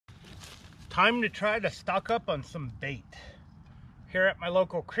Time to try to stock up on some bait. Here at my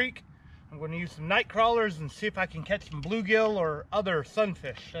local creek, I'm going to use some night crawlers and see if I can catch some bluegill or other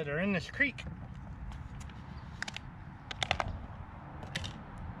sunfish that are in this creek.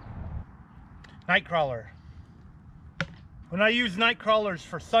 Night crawler. When I use night crawlers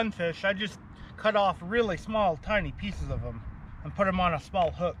for sunfish, I just cut off really small, tiny pieces of them and put them on a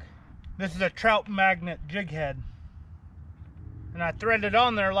small hook. This is a trout magnet jig head, and I thread it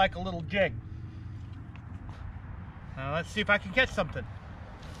on there like a little jig. Now let's see if I can catch something.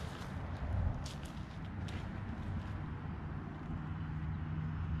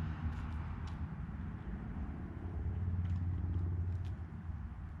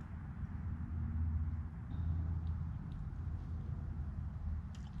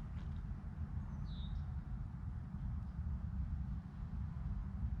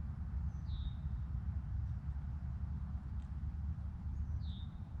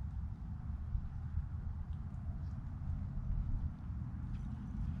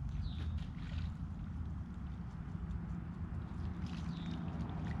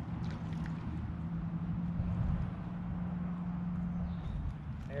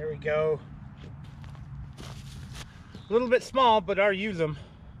 There we go. A little bit small, but I'll use them.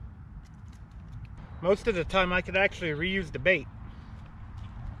 Most of the time I could actually reuse the bait.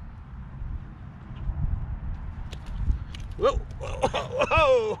 Whoa,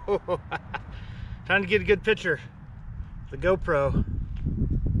 whoa, whoa. Trying to get a good picture. The GoPro.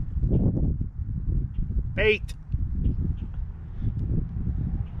 Bait.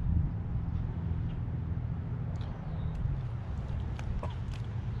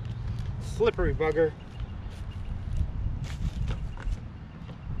 Slippery bugger.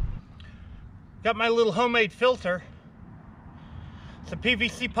 Got my little homemade filter. It's a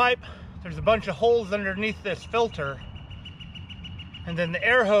PVC pipe. There's a bunch of holes underneath this filter, and then the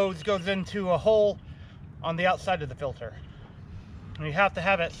air hose goes into a hole on the outside of the filter, and you have to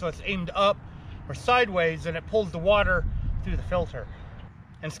have it so it's aimed up or sideways, and it pulls the water through the filter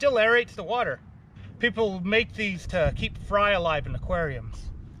and still aerates the water. People make these to keep fry alive in aquariums.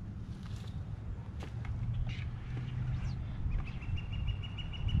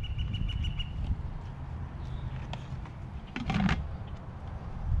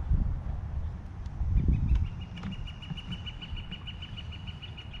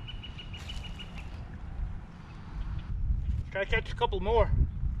 Try to catch a couple more.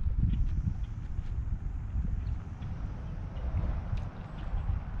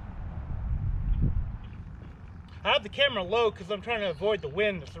 I have the camera low because I'm trying to avoid the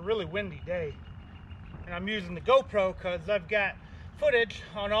wind. It's a really windy day. And I'm using the GoPro because I've got footage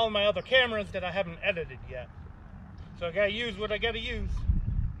on all my other cameras that I haven't edited yet. So I gotta use what I gotta use.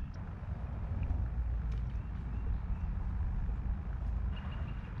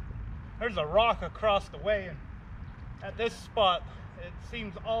 There's a rock across the way, and at this spot, it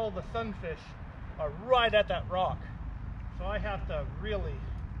seems all the sunfish are right at that rock. So I have to really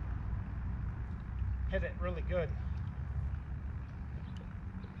hit it really good.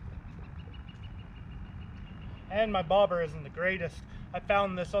 And my bobber isn't the greatest. I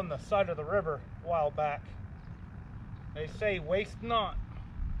found this on the side of the river a while back. They say waste not.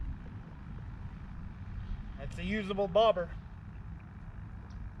 It's a usable bobber.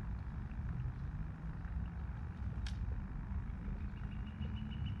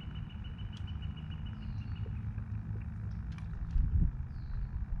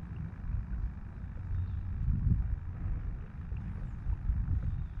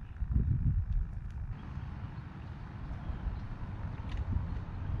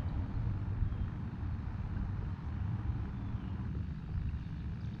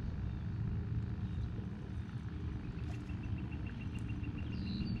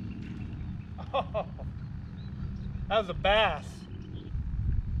 Oh, that was a bass.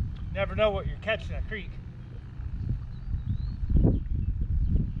 Never know what you're catching at a creek.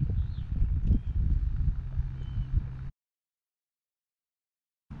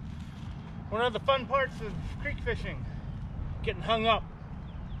 One of the fun parts of creek fishing, getting hung up.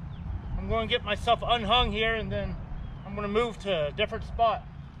 I'm going to get myself unhung here, and then I'm going to move to a different spot.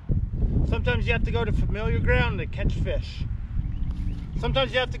 Sometimes you have to go to familiar ground to catch fish.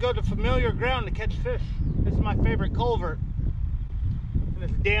 Sometimes you have to go to familiar ground to catch fish. This is my favorite culvert, and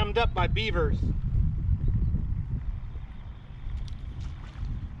it's dammed up by beavers.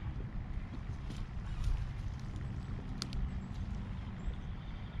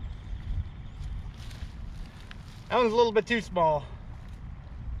 That one's a little bit too small.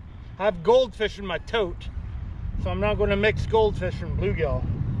 I have goldfish in my tote, so I'm not going to mix goldfish and bluegill.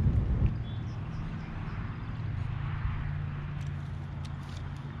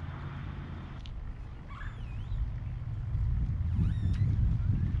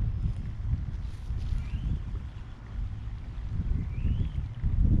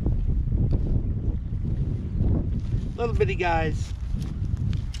 Little bitty guys.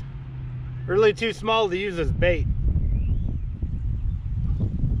 Really too small to use as bait.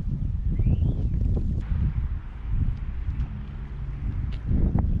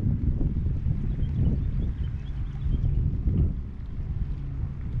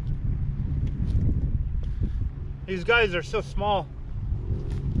 These guys are so small.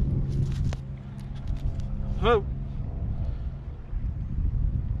 Oh.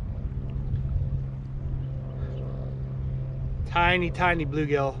 Tiny, tiny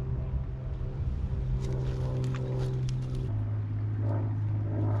bluegill.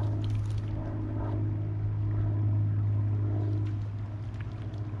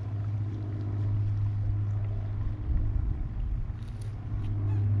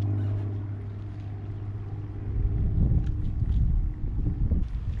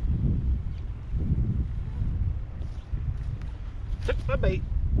 Took my bait.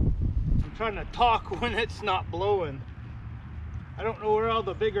 I'm trying to talk when it's not blowing. I don't know where all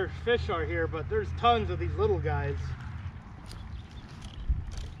the bigger fish are here, but there's tons of these little guys.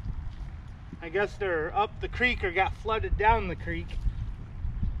 I guess they're up the creek or got flooded down the creek.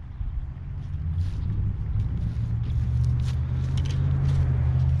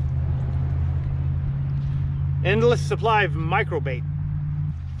 Endless supply of microbait.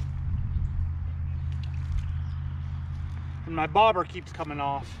 And my bobber keeps coming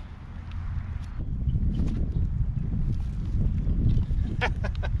off.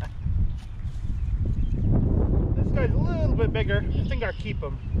 This guy's a little bit bigger. I think I'll keep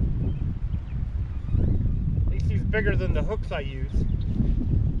him. At least he's bigger than the hooks I use.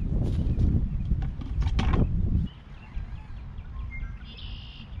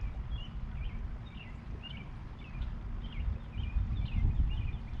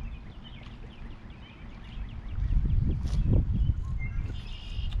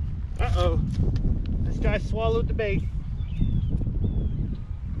 Uh-oh. This guy swallowed the bait.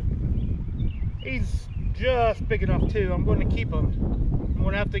 He's just big enough too. I'm going to keep him. I'm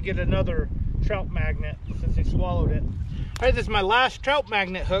going to have to get another trout magnet since he swallowed it. Alright, this is my last trout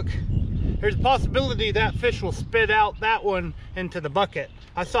magnet hook. There's a possibility that fish will spit out that one into the bucket.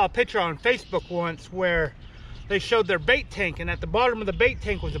 I saw a picture on Facebook once where they showed their bait tank, and at the bottom of the bait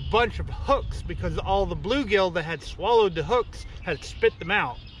tank was a bunch of hooks because all the bluegill that had swallowed the hooks had spit them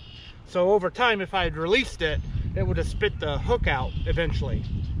out. So over time, if I had released it, it would have spit the hook out eventually.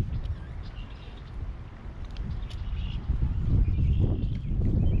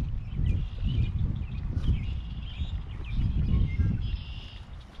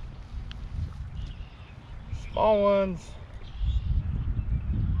 Small ones.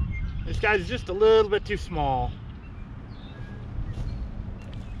 This guy's just a little bit too small.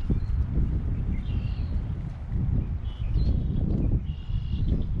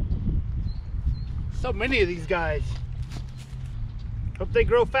 So many of these guys. Hope they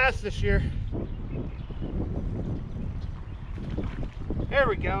grow fast this year. There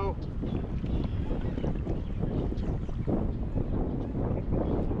we go.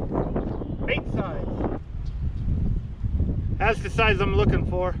 Bait size. That's the size I'm looking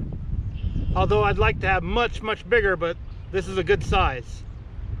for. Although I'd like to have much, much bigger, but this is a good size.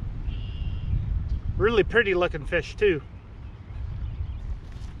 Really pretty looking fish too.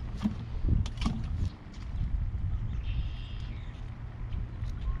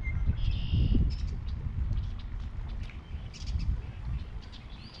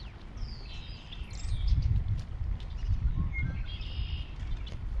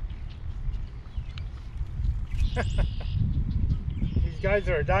 These guys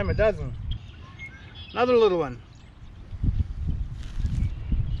are a dime a dozen. Another little one.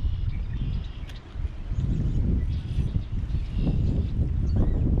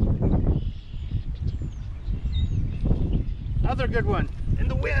 Another good one in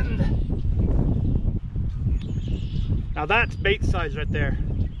the wind. Now that's bait size right there.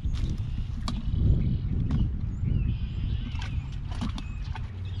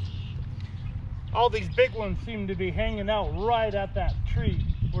 All these big ones seem to be hanging out right at that tree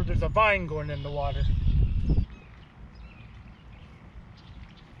where there's a vine going in the water.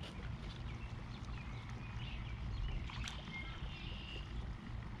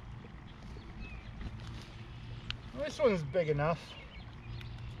 Well, this one's big enough.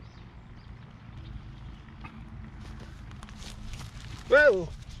 Whoa!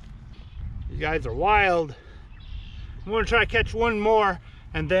 These guys are wild. I'm going to try to catch one more,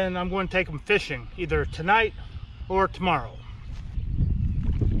 and then I'm going to take them fishing either tonight or tomorrow.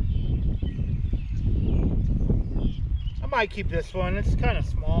 I might keep this one. It's kind of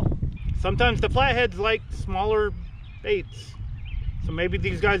small. Sometimes the flatheads like smaller baits, so maybe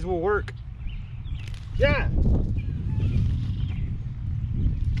these guys will work. Yeah,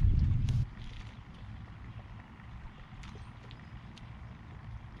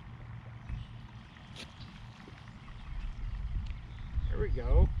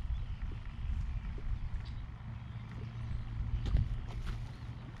 go.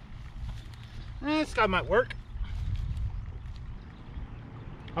 This guy might work.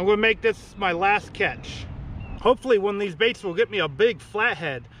 I'm going to make this my last catch. Hopefully one of these baits will get me a big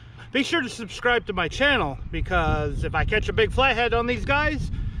flathead. Be sure to subscribe to my channel, because if I catch a big flathead on these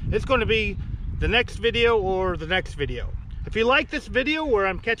guys, it's going to be the next video or the next video. If you like this video where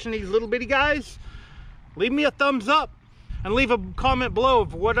I'm catching these little bitty guys, leave me a thumbs up and leave a comment below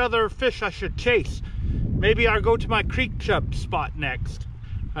of what other fish I should chase. Maybe I'll go to my creek chub spot next.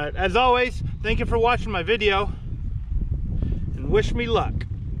 As always, thank you for watching my video and wish me luck.